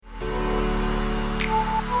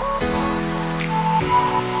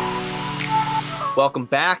Welcome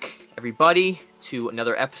back, everybody, to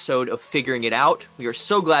another episode of Figuring It Out. We are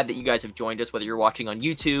so glad that you guys have joined us, whether you're watching on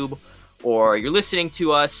YouTube or you're listening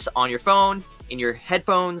to us on your phone, in your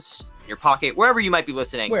headphones, in your pocket, wherever you might be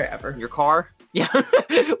listening. Wherever. In your car. Yeah,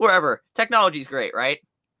 wherever. Technology's great, right?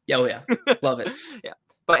 Oh, yeah. Love it. Yeah.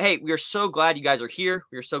 But hey, we are so glad you guys are here.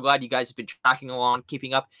 We are so glad you guys have been tracking along,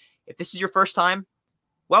 keeping up. If this is your first time,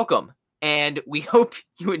 welcome. And we hope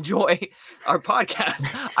you enjoy our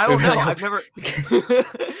podcast. I don't know. I've never.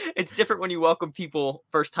 It's different when you welcome people,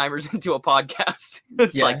 first timers, into a podcast.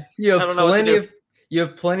 It's yeah, like you have I don't know what to do. You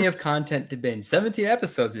have plenty of content to binge. 17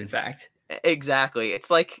 episodes, in fact. Exactly.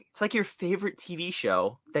 It's like your favorite TV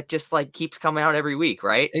show that just like keeps coming out every week,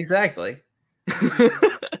 right? Exactly.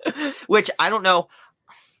 Which I don't know.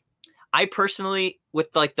 I personally,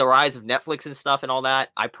 with like the rise of Netflix and stuff and all that,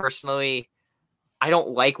 I don't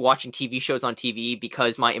like watching TV shows on TV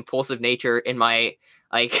because my impulsive nature and my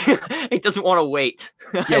it doesn't want to wait.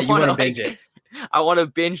 Yeah, you want to binge it. I want to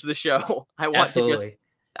binge the show. Absolutely.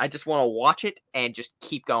 I just want to watch it and just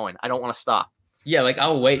keep going. I don't want to stop. Yeah, like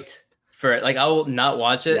I'll wait for it. Like I'll not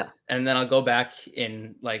watch it and then I'll go back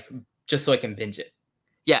in like just so I can binge it.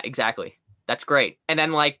 Yeah, exactly. That's great. And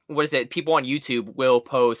then like what is it? People on YouTube will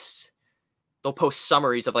post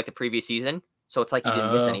summaries of like the previous season. So it's like you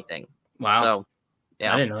didn't miss anything. Wow. So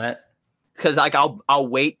yeah. I didn't know that. Because like I'll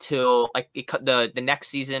wait till like the next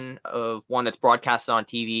season of one that's broadcasted on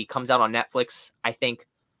TV comes out on Netflix. I think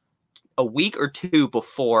a week or two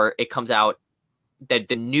before it comes out, that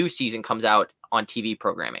the new season comes out on TV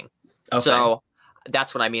programming. Okay. So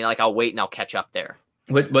that's what I mean. Like I'll wait and I'll catch up there.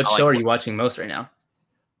 What show are you watching most right now?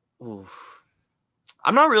 Ooh.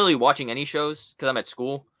 I'm not really watching any shows because I'm at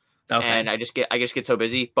school, and I just get so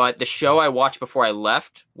busy. But the show I watched before I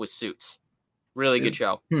left was Suits. Really good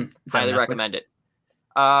show. Highly recommend it.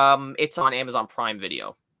 It's on Amazon Prime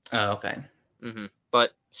Video. Oh, okay. Mm-hmm.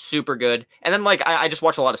 But super good. And then like I just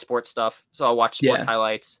watch a lot of sports stuff, so I watch sports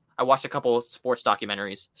highlights. I watched a couple of sports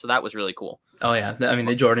documentaries, so that was really cool. Oh yeah, I mean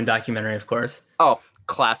the Jordan documentary, of course. Oh,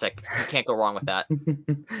 classic! You can't go wrong with that.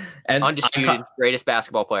 And undisputed greatest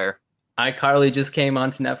basketball player. iCarly just came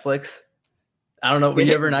onto Netflix. I don't know. Were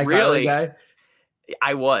you ever an iCarly guy?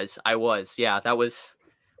 I was. Yeah, that was.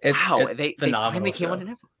 Wow, they finally came on to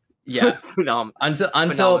Netflix. Yeah,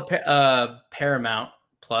 until Paramount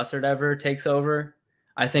Plus or whatever takes over.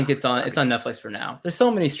 I think it's on Netflix for now. There's so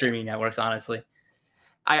many streaming networks, honestly.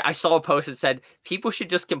 I saw a post that said people should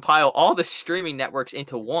just compile all the streaming networks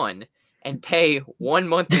into one and pay one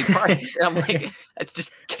monthly price. And I'm like, that's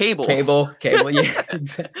just cable. Yeah,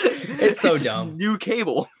 it's so dumb. New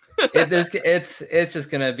cable. It's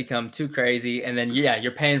just gonna become too crazy, and then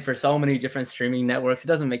you're paying for so many different streaming networks. It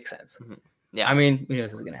doesn't make sense. Mm-hmm. Yeah, I mean, who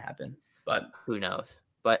knows what's gonna happen? But who knows?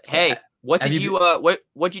 But hey, what did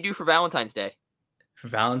you do for Valentine's Day? For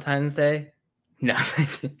Valentine's Day,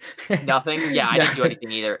 nothing. Nothing. Yeah, I didn't do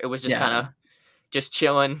anything either. It was just kind of just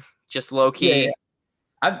chilling, just low key. Yeah.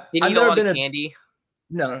 I've never been candy.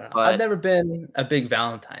 No. I've never been a big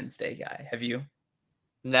Valentine's Day guy. Have you?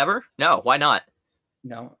 Never? No. Why not?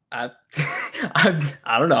 No, I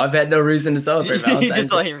don't know. I've had no reason to celebrate Valentine's just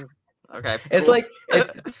Day. Like, okay. It's cool. Like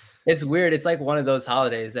it's weird. It's like one of those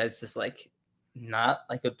holidays that's just like not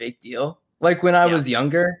like a big deal. Like when I was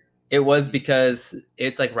younger, it was because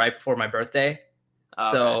it's like right before my birthday.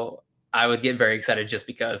 Okay. So I would get very excited just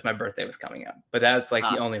because my birthday was coming up. But that's like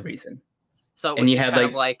the only reason. So it was it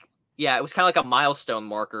was kind of like a milestone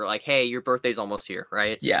marker. Like, hey, your birthday's almost here,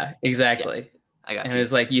 right? Yeah, exactly. Yeah. And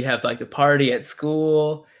it's like you have like the party at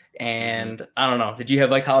school, and I don't know. Did you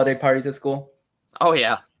have like holiday parties at school? Oh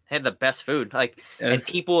yeah, I had the best food. Like, and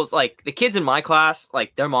people's like the kids in my class,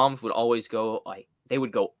 like their moms would always go they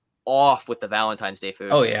would go off with the Valentine's Day food.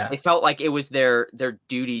 Oh yeah, they felt like it was their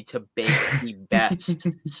duty to bake the best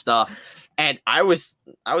stuff. And I was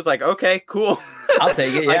like, okay, cool. I'll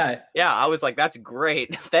take it. Yeah, yeah. I was like, that's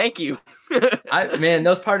great. Thank you. Man,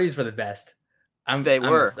 those parties were the best.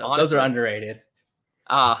 Those are underrated.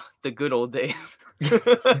 The good old days.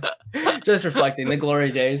 Just reflecting the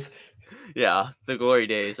glory days. Yeah, the glory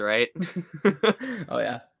days, right? Oh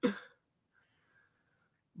yeah.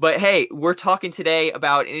 But hey, we're talking today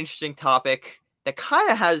about an interesting topic that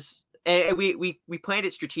kind of has, and we planned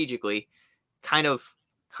it strategically, kind of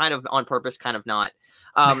on purpose, kind of not.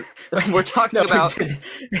 We're talking about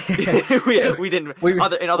we didn't. We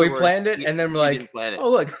planned it, and then we're like,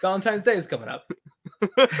 oh look, Valentine's Day is coming up.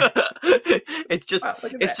 It's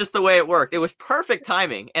just the way it worked. It was perfect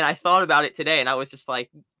timing, and I thought about it today, and I was just like,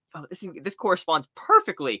 oh, this corresponds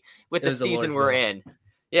perfectly with the season we're in.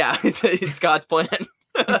 Yeah, it's God's plan.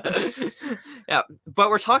 Yeah, but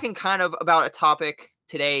we're talking kind of about a topic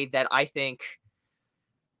today that I think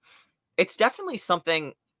it's definitely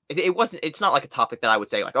something. It's not like a topic that I would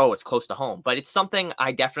say like, oh, it's close to home, but it's something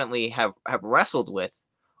I definitely have wrestled with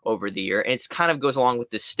over the year. And it's kind of goes along with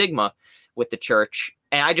this stigma with the church.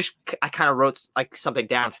 And I kind of wrote like something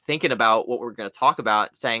down thinking about what we're going to talk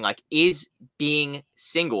about, saying like, is being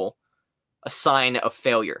single a sign of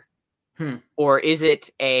failure? Or is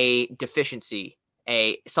it a deficiency,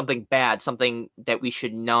 something bad, something that we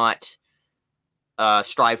should not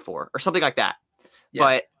strive for, or something like that? Yeah.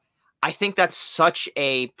 But I think that's such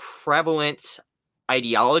a prevalent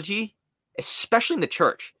ideology, especially in the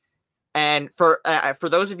church. And for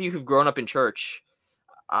those of you who've grown up in church,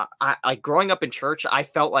 growing up in church, I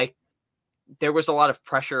felt like there was a lot of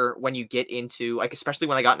pressure when you get into, like, especially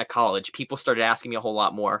when I got into college, people started asking me a whole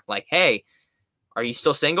lot more, like, hey, are you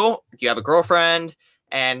still single? Do you have a girlfriend?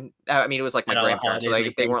 And I mean, it was like my grandparents, so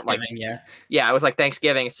they weren't like, yeah, it was like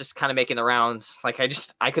Thanksgiving. It's just kind of making the rounds. Like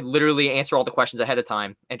I could literally answer all the questions ahead of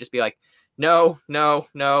time and just be like, no,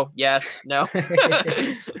 yes, no.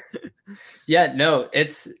 Yeah, no,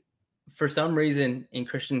 it's for some reason in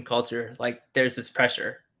Christian culture, like there's this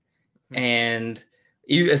pressure, and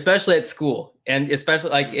you, especially at school, and especially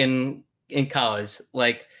like in college,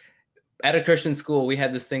 like at a Christian school, we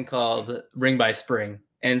had this thing called Ring by Spring.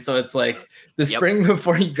 And so it's like the spring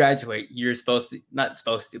before you graduate, you're not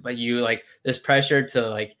supposed to, but you like, there's pressure to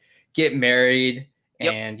like get married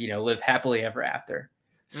and, live happily ever after.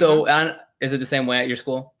 So is it the same way at your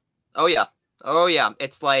school? Oh yeah.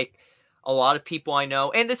 It's like a lot of people I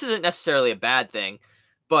know, and this isn't necessarily a bad thing,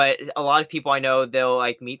 but a lot of people I know, they'll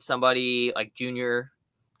like meet somebody like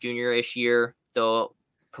junior-ish year. They'll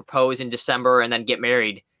propose in December and then get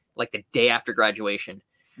married like the day after graduation.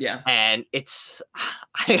 Yeah. And it's,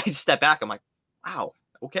 I step back, I'm like, wow,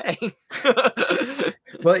 okay.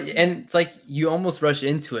 Well, and it's like you almost rush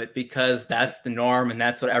into it because that's the norm and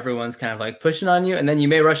that's what everyone's kind of like pushing on you. And then you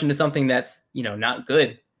may rush into something that's, not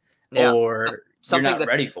good or something you're not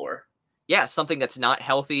ready for. Yeah, something that's not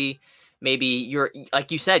healthy. Maybe you're,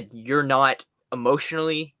 like you said, you're not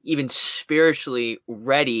emotionally, even spiritually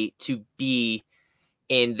ready to be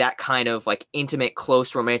in that kind of like intimate,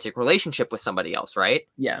 close romantic relationship with somebody else, right?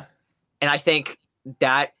 Yeah. And I think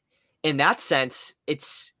that in that sense,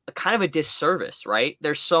 it's kind of a disservice, right?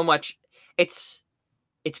 There's so much, it's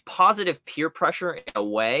positive peer pressure in a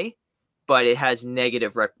way, but it has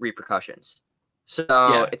negative repercussions.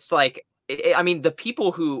 So it's like, I mean, the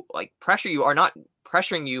people who like pressure you are not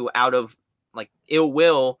pressuring you out of like ill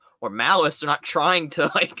will or malice. They're not trying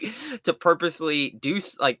to like to purposely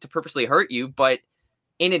hurt you, but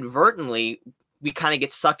inadvertently we kind of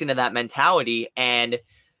get sucked into that mentality, and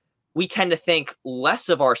we tend to think less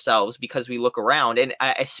of ourselves because we look around, and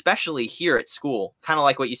especially here at school, kind of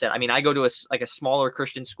like what you said. I mean, I go to a smaller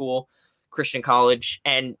Christian school, Christian college,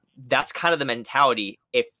 and that's kind of the mentality.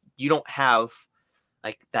 If you don't have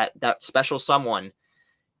like that special someone,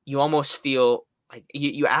 you almost feel like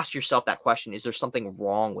you ask yourself that question: is there something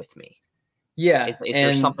wrong with me? Yeah, is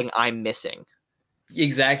there something I'm missing?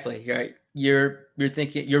 Exactly. Right. You're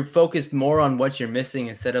thinking, you're focused more on what you're missing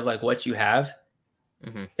instead of like what you have.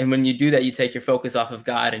 Mm-hmm. And when you do that, you take your focus off of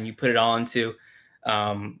God and you put it on to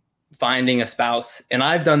finding a spouse. And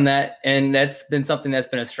I've done that, and that's been something that's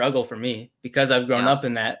been a struggle for me because I've grown up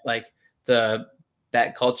in that, like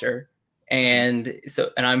that culture. And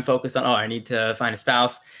so, and I'm focused on, I need to find a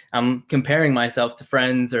spouse. I'm comparing myself to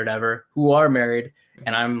friends or whatever who are married.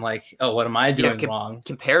 And I'm like, oh, what am I doing wrong?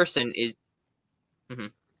 Comparison is,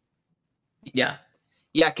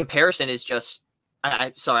 comparison is just,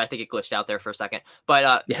 sorry, I think it glitched out there for a second,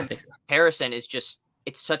 but comparison is just,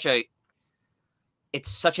 it's such a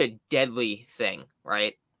deadly thing,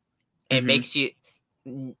 right? It makes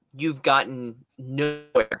you've gotten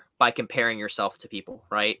nowhere by comparing yourself to people,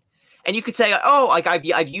 right? And you could say, oh, like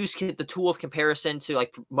I've used the tool of comparison to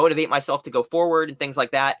like motivate myself to go forward and things like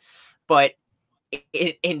that. But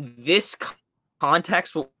in this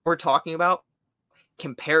context, what we're talking about,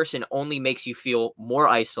 comparison only makes you feel more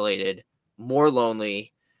isolated, more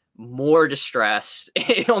lonely, more distressed.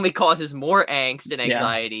 It only causes more angst and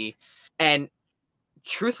anxiety. Yeah. And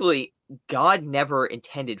truthfully, God never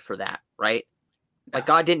intended for that, right? Like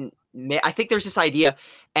God didn't. I think there's this idea,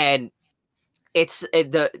 and it's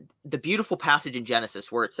the beautiful passage in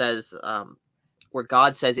Genesis where it says, where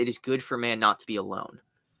God says it is good for man not to be alone.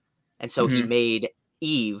 And so he made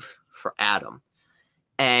Eve for Adam.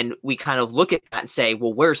 And we kind of look at that and say,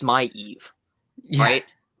 well, where's my Eve? Yeah. Right?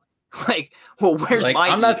 Like, well, where's my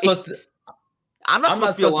Eve? I'm not supposed to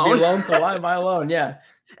be alone. So why am I alone? Yeah.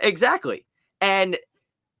 Exactly. And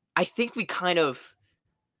I think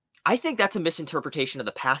I think that's a misinterpretation of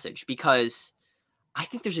the passage, because I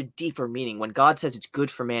think there's a deeper meaning when God says it's good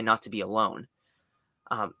for man not to be alone.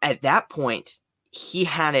 At that point, he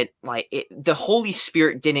had it like the Holy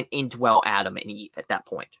Spirit didn't indwell Adam and Eve at that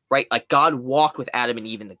point, right? Like God walked with Adam and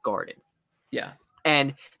Eve in the garden. Yeah.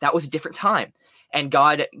 And that was a different time. And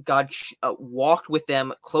God walked with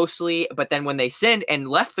them closely, but then when they sinned and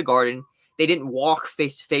left the garden, they didn't walk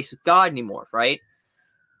face to face with God anymore, right?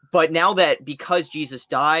 But now that because Jesus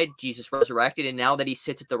died, Jesus resurrected, and now that he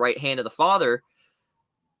sits at the right hand of the Father,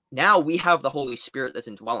 now we have the Holy Spirit that's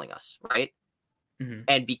indwelling us, right? Mm-hmm.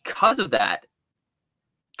 And because of that,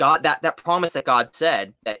 God, that promise that God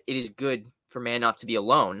said that it is good for man not to be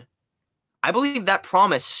alone, I believe that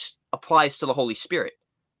promise applies to the Holy Spirit.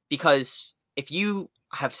 Because if you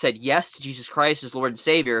have said yes to Jesus Christ as Lord and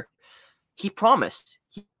Savior, he promised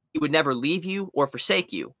he would never leave you or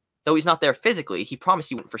forsake you. Though he's not there physically, he promised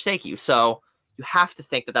he wouldn't forsake you. So you have to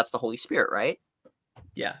think that that's the Holy Spirit, right?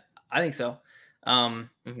 Yeah, I think so.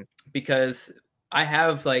 Because I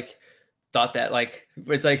have like thought that like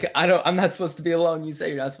it's like I'm not supposed to be alone. You say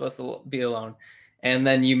you're not supposed to be alone, and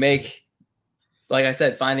then you make, like I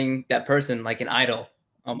said, finding that person like an idol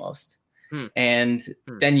almost, and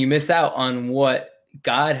then you miss out on what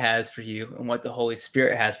God has for you and what the Holy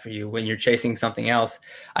Spirit has for you when you're chasing something else.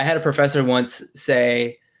 I had a professor once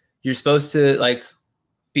say you're supposed to like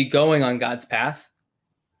be going on God's path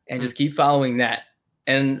and just keep following that,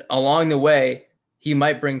 and along the way he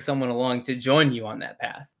might bring someone along to join you on that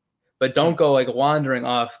path. But don't go like wandering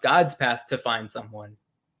off God's path to find someone,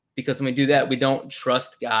 because when we do that, we don't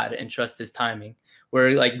trust God and trust his timing.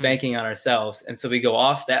 We're like banking on ourselves. And so we go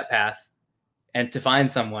off that path and to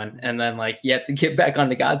find someone, and then like you have to get back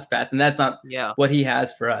onto God's path. And that's not what he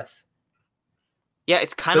has for us. Yeah,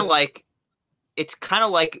 it's kind of like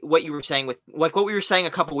what you were saying with like what we were saying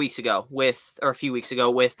a couple weeks ago or a few weeks ago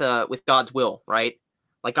with God's will, right?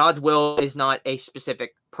 Like God's will is not a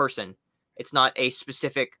specific person. It's not a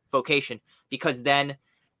specific vocation, because then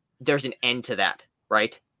there's an end to that,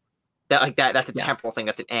 right? That's a temporal thing.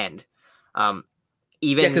 That's an end.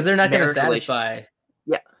 Even because they're not going to satisfy.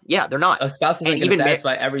 Yeah, they're not. A spouse isn't going to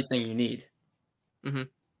satisfy everything you need. Mm-hmm.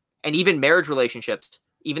 And even marriage relationships,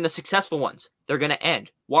 even the successful ones, they're going to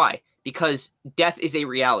end. Why? Because death is a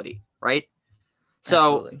reality, right?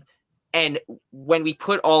 So, absolutely. And when we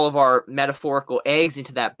put all of our metaphorical eggs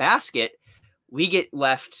into that basket, we get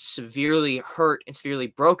left severely hurt and severely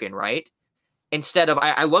broken, right? Instead of,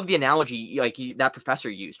 I love the analogy like that professor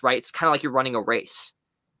used, right? It's kind of like you're running a race,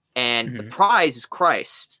 and the prize is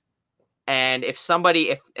Christ. And if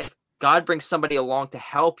God brings somebody along to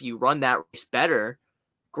help you run that race better,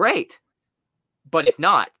 great. But if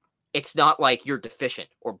not, it's not like you're deficient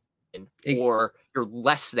or you're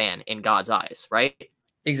less than in God's eyes, right?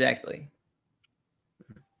 Exactly.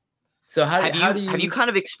 So how do you kind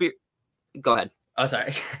of experienced? Go ahead. Oh,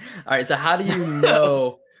 sorry. All right. So how do you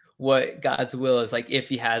know what God's will is, like if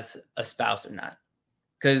he has a spouse or not?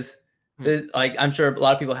 Because like I'm sure a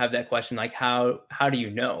lot of people have that question. Like how do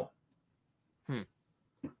you know?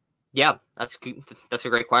 Yeah, that's a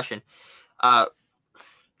great question.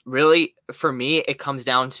 Really, for me, it comes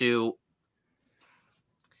down to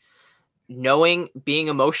being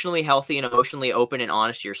emotionally healthy and emotionally open and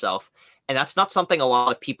honest to yourself. And that's not something a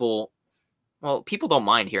lot of people don't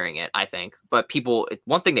mind hearing it, I think, but it's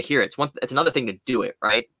one thing to hear it. It's another thing to do it,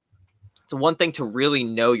 right? It's one thing to really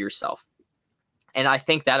know yourself. And I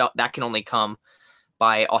think that can only come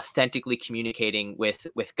by authentically communicating with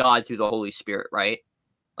God through the Holy Spirit, right?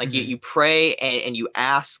 Like you pray and you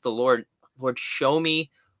ask the Lord, show me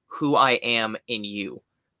who I am in you.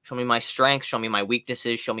 Show me my strengths, show me my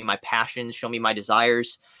weaknesses, show me my passions, show me my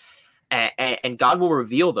desires. And God will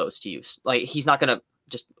reveal those to you. Like he's not going to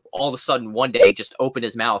just all of a sudden one day just open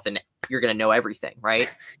his mouth and you're going to know everything,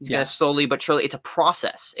 right? He's going to slowly but surely. It's a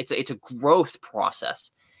process. It's a growth process.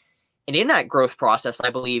 And in that growth process, I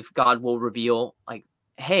believe God will reveal like,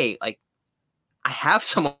 hey, like I have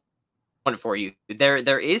someone for you.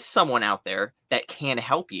 There is someone out there that can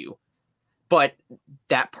help you, but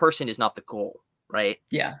that person is not the goal, right?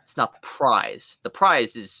 Yeah. It's not the prize. The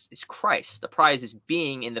prize is Christ. The prize is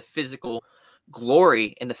being in the physical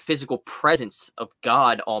glory and the physical presence of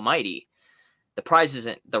God Almighty. The prize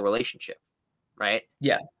isn't the relationship, right?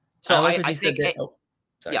 Yeah. So I think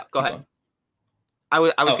sorry, yeah, go ahead. Going. I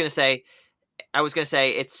was going to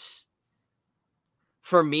say it's,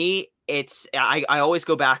 for me, it's, I always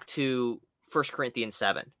go back to 1 Corinthians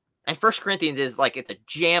 7. And 1 Corinthians is like, it's a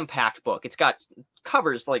jam-packed book. It's got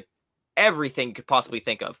covers like everything you could possibly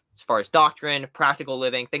think of as far as doctrine, practical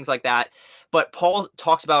living, things like that. But Paul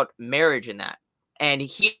talks about marriage in that. And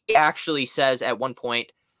he actually says at one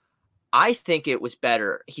point, I think it was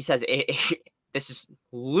better. He says, this is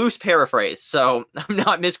loose paraphrase, so I'm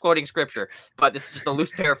not misquoting scripture, but this is just a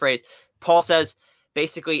loose paraphrase. Paul says,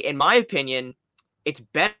 basically, in my opinion, it's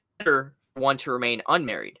better for one to remain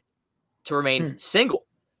unmarried, to remain single,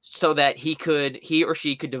 so that he or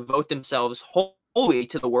she could devote themselves wholly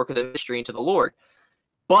to the work of the ministry and to the Lord.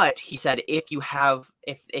 But he said, if you have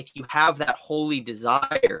that holy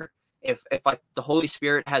desire, if like the Holy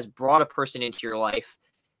Spirit has brought a person into your life,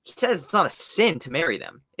 he says it's not a sin to marry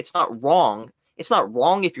them. It's not wrong. It's not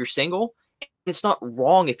wrong if you're single. It's not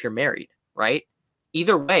wrong if you're married, right?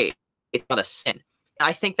 Either way, it's not a sin. And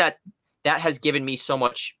I think that has given me so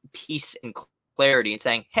much peace and clarity in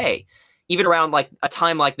saying, hey, even around like a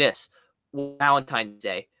time like this, Valentine's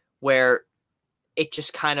Day, where it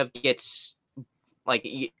just kind of gets like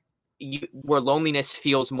where loneliness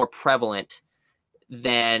feels more prevalent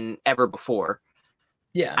than ever before.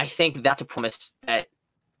 Yeah. I think that's a promise that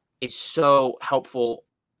is so helpful,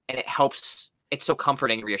 and it's so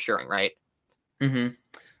comforting and reassuring, right? Mm-hmm.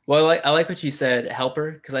 Well, I like what you said,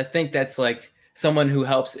 helper, because I think that's like someone who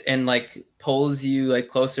helps and like pulls you like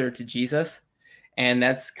closer to Jesus, and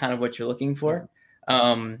that's kind of what you're looking for.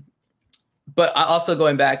 But also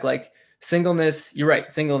going back, like singleness, you're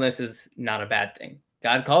right. Singleness is not a bad thing.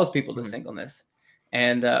 God calls people to singleness.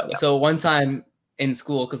 And so one time in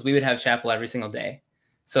school, because we would have chapel every single day.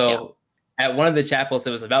 So at one of the chapels,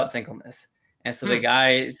 it was about singleness. And so the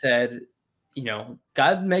guy said, you know,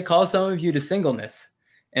 God may call some of you to singleness.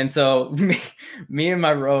 And so me and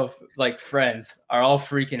my row of like friends are all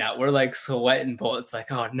freaking out. We're like sweating bullets,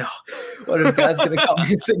 like, oh no, what if God's going to call me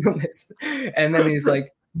to singleness? And then he's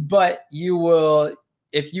like, but you will,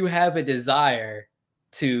 if you have a desire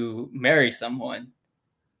to marry someone,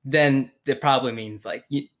 then it probably means like,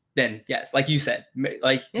 then yes, like you said,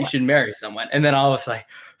 like you should marry someone. And then I was like,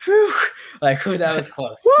 whew, like, whew, that was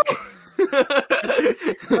close.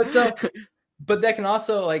 But that can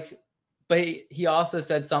also like, but he also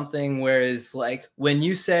said something whereas like when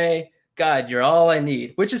you say, God, you're all I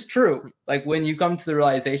need, which is true. Like when you come to the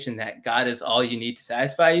realization that God is all you need to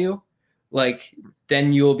satisfy you, like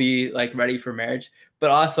then you'll be like ready for marriage. But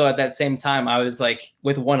also at that same time, I was like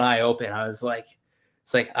with one eye open, I was like,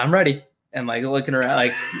 it's like, I'm ready. And like looking around,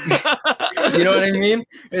 like, you know what I mean?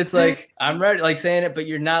 It's like, I'm ready, like saying it, but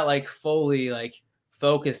you're not like fully like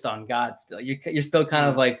focused on God still. You're still kind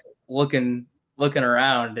of like looking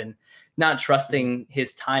around and not trusting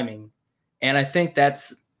his timing. And I think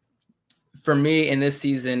that's, for me in this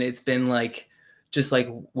season, it's been like, just like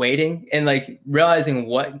waiting and like realizing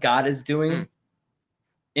what God is doing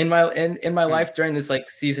in my life during this like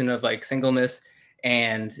season of like singleness,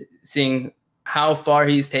 and seeing how far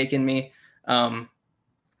he's taken me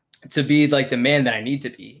to be like the man that I need to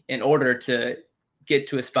be in order to get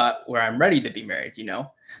to a spot where I'm ready to be married, you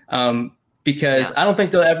know? Because I don't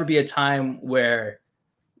think there'll ever be a time where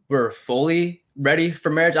we're fully ready for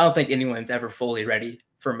marriage. I don't think anyone's ever fully ready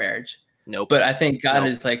for marriage. Nope. But I think God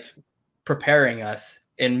is like preparing us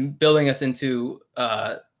and building us into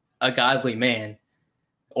a godly man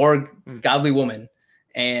or godly woman,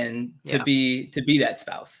 and to be that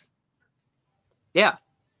spouse. Yeah.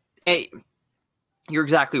 Hey, you're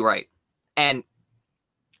exactly right. And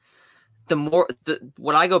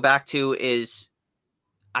what I go back to is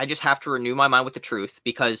I just have to renew my mind with the truth,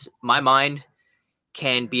 because my mind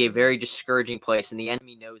can be a very discouraging place, and the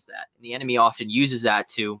enemy knows that. And the enemy often uses that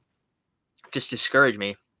to just discourage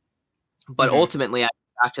me. But ultimately, I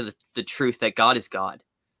go back to the truth that God is God.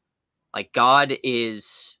 Like God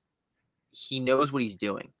is, he knows what he's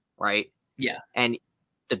doing, right? Yeah. And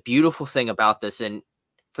the beautiful thing about this, and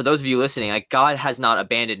for those of you listening, like God has not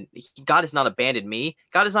abandoned me. God has not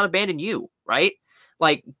abandoned you, right?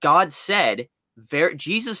 Like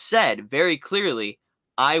Jesus said very clearly,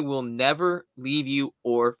 I will never leave you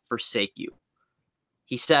or forsake you.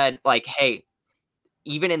 He said, like, hey,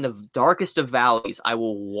 even in the darkest of valleys, I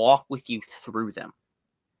will walk with you through them.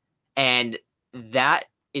 And that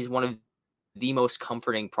is one of the most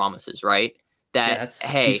comforting promises, right? That, that's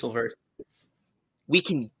hey, a useful verse. We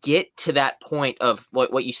can get to that point of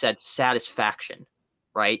what you said, satisfaction,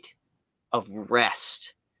 right? Of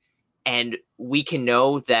rest. And we can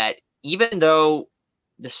know that even though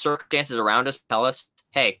the circumstances around us tell us,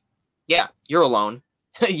 hey, yeah, you're alone.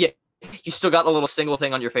 Yeah, you still got the little single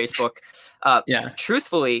thing on your Facebook.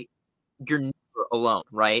 Truthfully, you're never alone,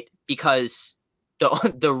 right? Because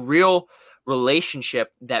the real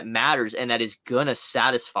relationship that matters and that is gonna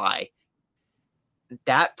satisfy,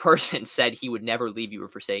 that person said he would never leave you or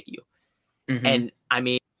forsake you. And I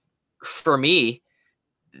mean, for me,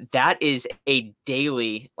 that is a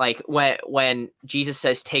daily, like when Jesus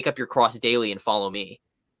says, take up your cross daily and follow me,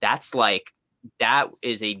 that's like that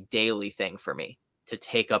is a daily thing for me, to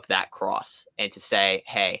take up that cross and to say,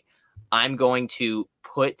 hey, I'm going to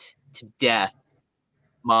put to death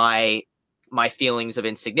my feelings of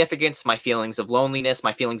insignificance, my feelings of loneliness,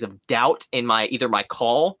 my feelings of doubt in my either my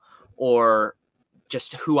call or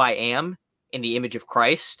just who I am in the image of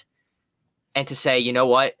Christ, and to say, you know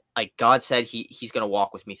what? Like, God said he's going to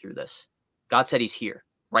walk with me through this. God said he's here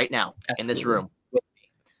right now. Absolutely. In this room with me.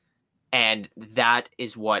 And that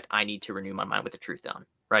is what I need to renew my mind with the truth on,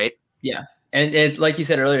 right? Yeah. And it's like you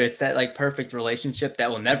said earlier, it's that like perfect relationship that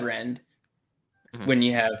will never end when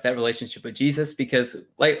you have that relationship with Jesus, because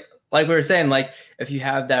like we were saying, like if you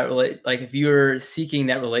have that like if you're seeking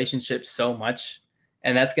that relationship so much,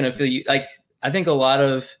 and that's going to feel you like, I think a lot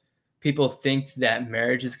of people think that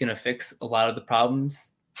marriage is going to fix a lot of the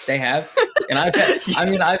problems they have. And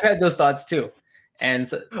I've had those thoughts too. And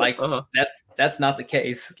so, like, that's not the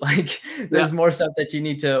case. Like there's more stuff that you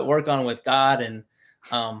need to work on with God. And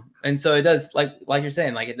so it does, like you're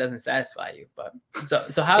saying, like it doesn't satisfy you. But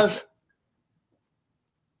so how,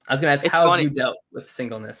 I was going to ask, how have you dealt with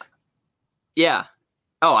singleness? Yeah.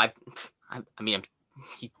 Oh, I mean,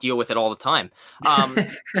 you deal with it all the time.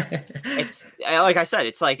 It's like I said,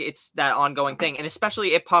 it's that ongoing thing. And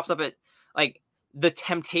especially it pops up at like the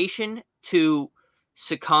temptation to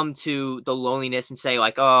succumb to the loneliness and say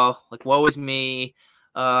like, oh, like woe is me.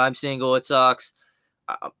 I'm single. It sucks.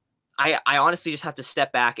 I honestly just have to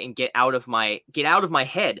step back and get out of my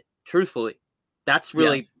head. Truthfully, that's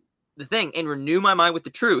really the thing, and renew my mind with the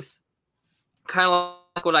truth. Kind of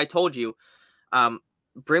like what I told you.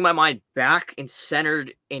 Bring my mind back and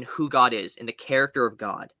centered in who God is, in the character of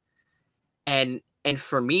God. And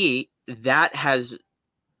for me, that has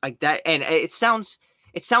like that, and it sounds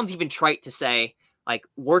even trite to say, like,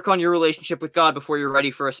 work on your relationship with God before you're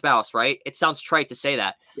ready for a spouse, right? It sounds trite to say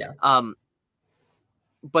that. Yeah.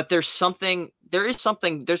 But there's truth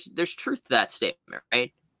to that statement,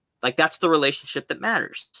 right? Like that's the relationship that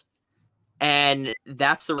matters. And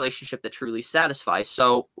that's the relationship that truly satisfies.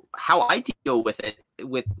 So how I deal with it,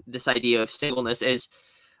 with this idea of singleness, is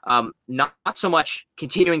not so much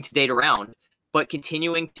continuing to date around, but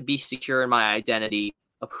continuing to be secure in my identity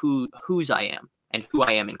of whose I am and who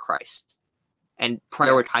I am in Christ, and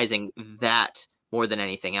prioritizing that more than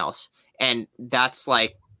anything else. And that's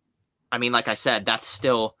like, I mean, like I said, that's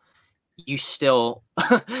still, you still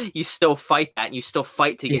fight that, and you still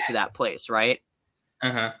fight to get to that place, right?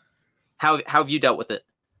 Uh-huh. How have you dealt with it?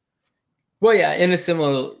 Well, yeah, in a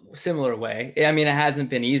similar way. I mean, it hasn't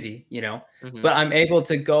been easy, but I'm able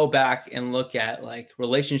to go back and look at like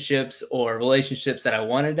relationships that I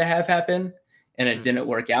wanted to have happen and it didn't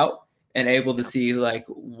work out, and able to see like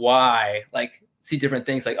why, like see different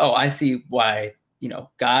things, like, oh, I see why,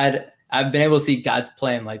 God, I've been able to see God's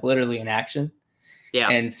plan, like literally in action,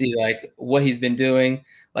 and see like what he's been doing.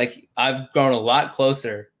 Like I've grown a lot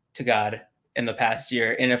closer to God in the past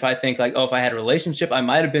year. And if I think like, oh, if I had a relationship, I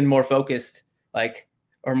might've been more focused, like,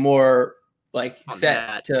 or more like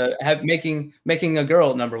set to have making a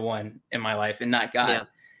girl number one in my life and not God. Yeah.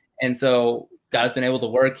 And so God's been able to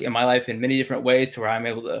work in my life in many different ways to where I'm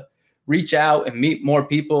able to reach out and meet more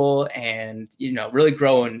people and, really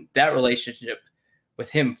grow in that relationship with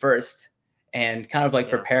him first, and kind of like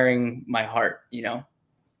preparing my heart,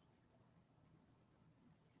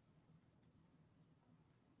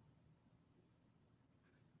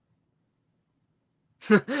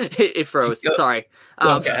 It froze. Sorry.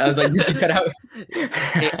 Okay, I was like, did you cut out?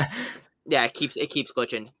 It keeps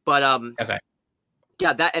glitching. But okay.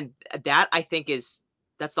 Yeah, that I think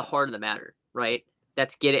that's the heart of the matter, right?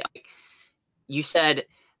 That's getting. You said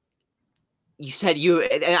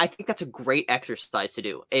and I think that's a great exercise to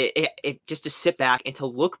do. It just to sit back and to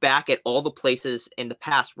look back at all the places in the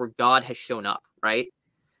past where God has shown up, right?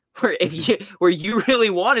 Where you really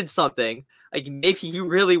wanted something, like maybe you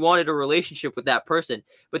really wanted a relationship with that person,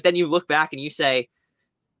 but then you look back and you say,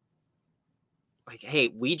 like, hey,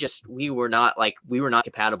 we were not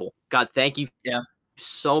compatible. God, thank you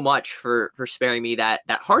so much for sparing me that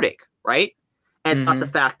heartache, right? And it's not the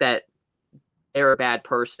fact that they're a bad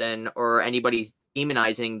person or anybody's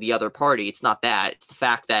demonizing the other party. It's not that. It's the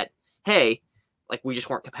fact that, hey, like we just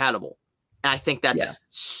weren't compatible. And I think that's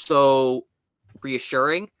so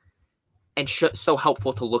reassuring and so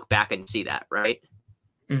helpful to look back and see that, right?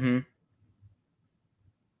 Mm-hmm.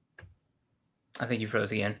 I think you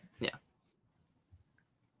froze again. Yeah.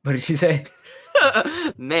 What did you say?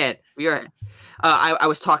 Man, we are. I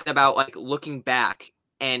was talking about like looking back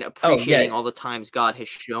and appreciating all the times God has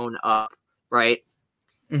shown up, right?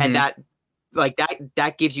 Mm-hmm. And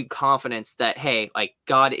that gives you confidence that, hey, like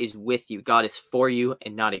God is with you, God is for you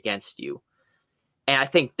and not against you. And I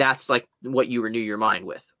think that's like what you renew your mind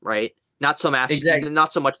with, right? Not so much,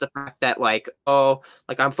 not so much the fact that like, oh,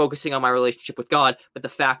 like I'm focusing on my relationship with God, but the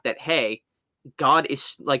fact that, hey, God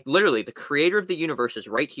is like literally the creator of the universe is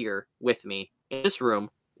right here with me in this room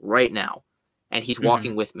right now. And he's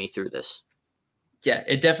walking with me through this. Yeah,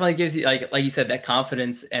 it definitely gives you, like you said, that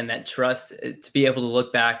confidence and that trust to be able to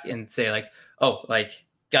look back and say like, oh, like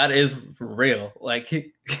God is real.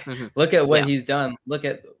 Like, look at what he's done. Look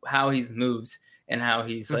at how he's moved and how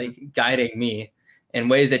he's like guiding me in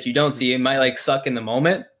ways that you don't see. It might like suck in the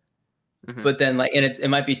moment, but then like, and it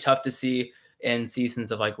might be tough to see in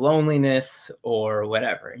seasons of like loneliness or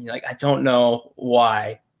whatever. And you're like, I don't know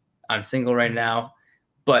why I'm single right now,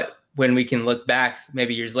 but when we can look back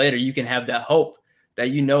maybe years later, you can have that hope that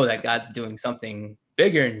you know that God's doing something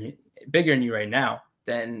bigger in you right now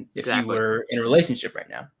than if you were in a relationship right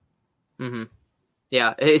now.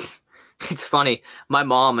 Yeah, it's funny. My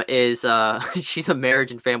mom is she's a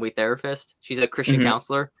marriage and family therapist. She's a Christian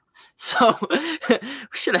counselor. So we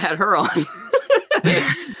should have had her on.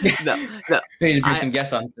 No. We need to bring some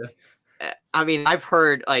guests on too. I mean, I've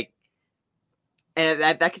heard like, and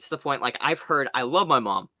that gets to the point. Like, I love my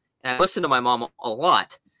mom, and I listen to my mom a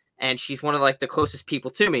lot, and she's one of like the closest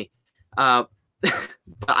people to me. But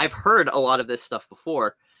I've heard a lot of this stuff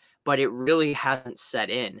before, but it really hasn't set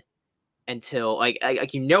in until like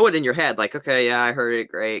you know it in your head. Like, okay, yeah, I heard it.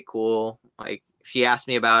 Great, cool. Like, if she asked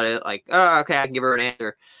me about it, like, oh, okay, I can give her an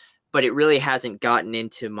answer. But it really hasn't gotten down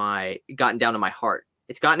to my heart.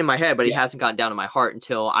 It's gotten in my head, but it hasn't gotten down to my heart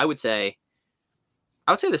until I would say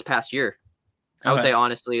this past year. I would say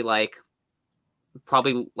honestly, like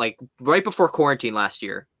probably like right before quarantine last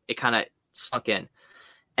year, it kind of sunk in.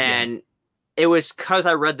 And it was because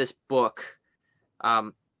I read this book.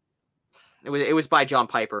 It was by John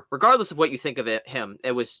Piper. Regardless of what you think of him,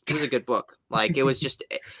 it was a good book. Like it was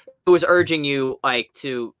urging you like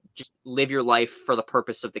to just live your life for the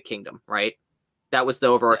purpose of the kingdom, right? That was the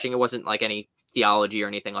overarching. It wasn't like any theology or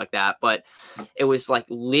anything like that, but it was like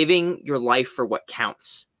living your life for what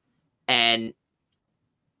counts. And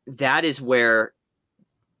that is where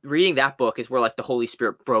reading that book is where like the Holy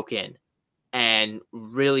Spirit broke in and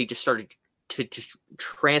really just started to just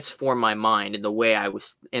transform my mind in the way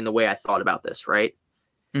I thought about this, right?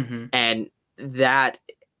 And that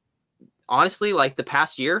honestly, like the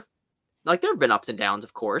past year, like there have been ups and downs,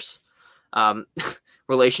 of course,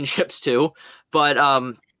 relationships too, but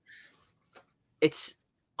it's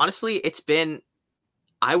been,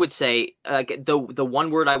 I would say, the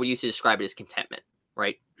one word I would use to describe it is contentment,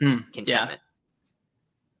 right? Contentment.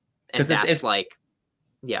 And that's like,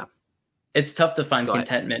 yeah. It's tough to find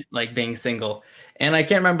contentment, like being single. And I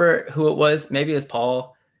can't remember who it was. Maybe it was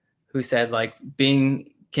Paul who said like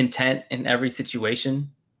being content in every situation.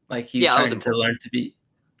 Like he's trying to learn to be.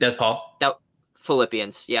 That's Paul. That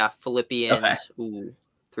Philippians. Yeah. Philippians. Okay.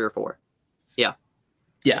 3 or 4. Yeah.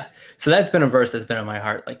 Yeah. So that's been a verse that's been on my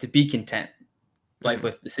heart, like to be content, like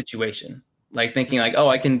with the situation, like thinking like, oh,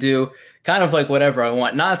 I can do kind of like whatever I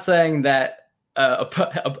want. Not saying that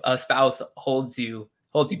a spouse holds you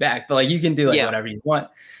back, but like you can do like whatever you want.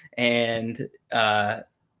 And yeah,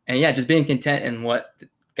 just being content in what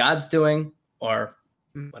God's doing or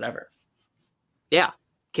whatever. Yeah.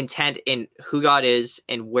 Content in who God is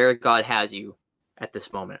and where God has you at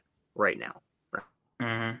this moment right now.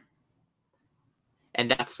 Right? And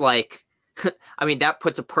that's like, I mean, that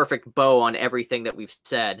puts a perfect bow on everything that we've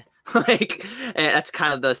said. Like, and that's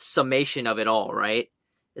kind of the summation of it all, right?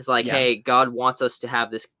 It's like, hey, God wants us to have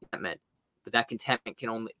this contentment, but that contentment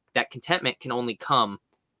can only come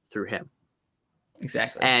through Him.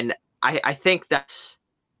 Exactly. And I think that's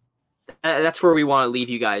where we want to leave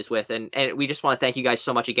you guys with, and we just want to thank you guys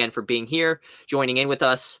so much again for being here, joining in with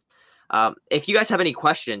us. If you guys have any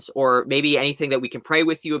questions or maybe anything that we can pray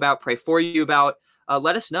for you about,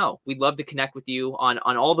 let us know. We'd love to connect with you on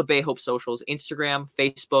all the Bay Hope socials, Instagram,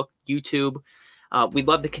 Facebook, YouTube. We'd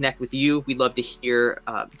love to connect with you. We'd love to hear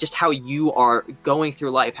just how you are going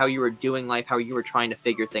through life, how you are doing life, how you are trying to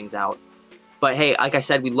figure things out. But hey, like I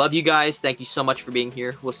said, we love you guys. Thank you so much for being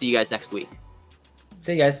here. We'll see you guys next week.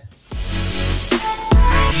 See you guys.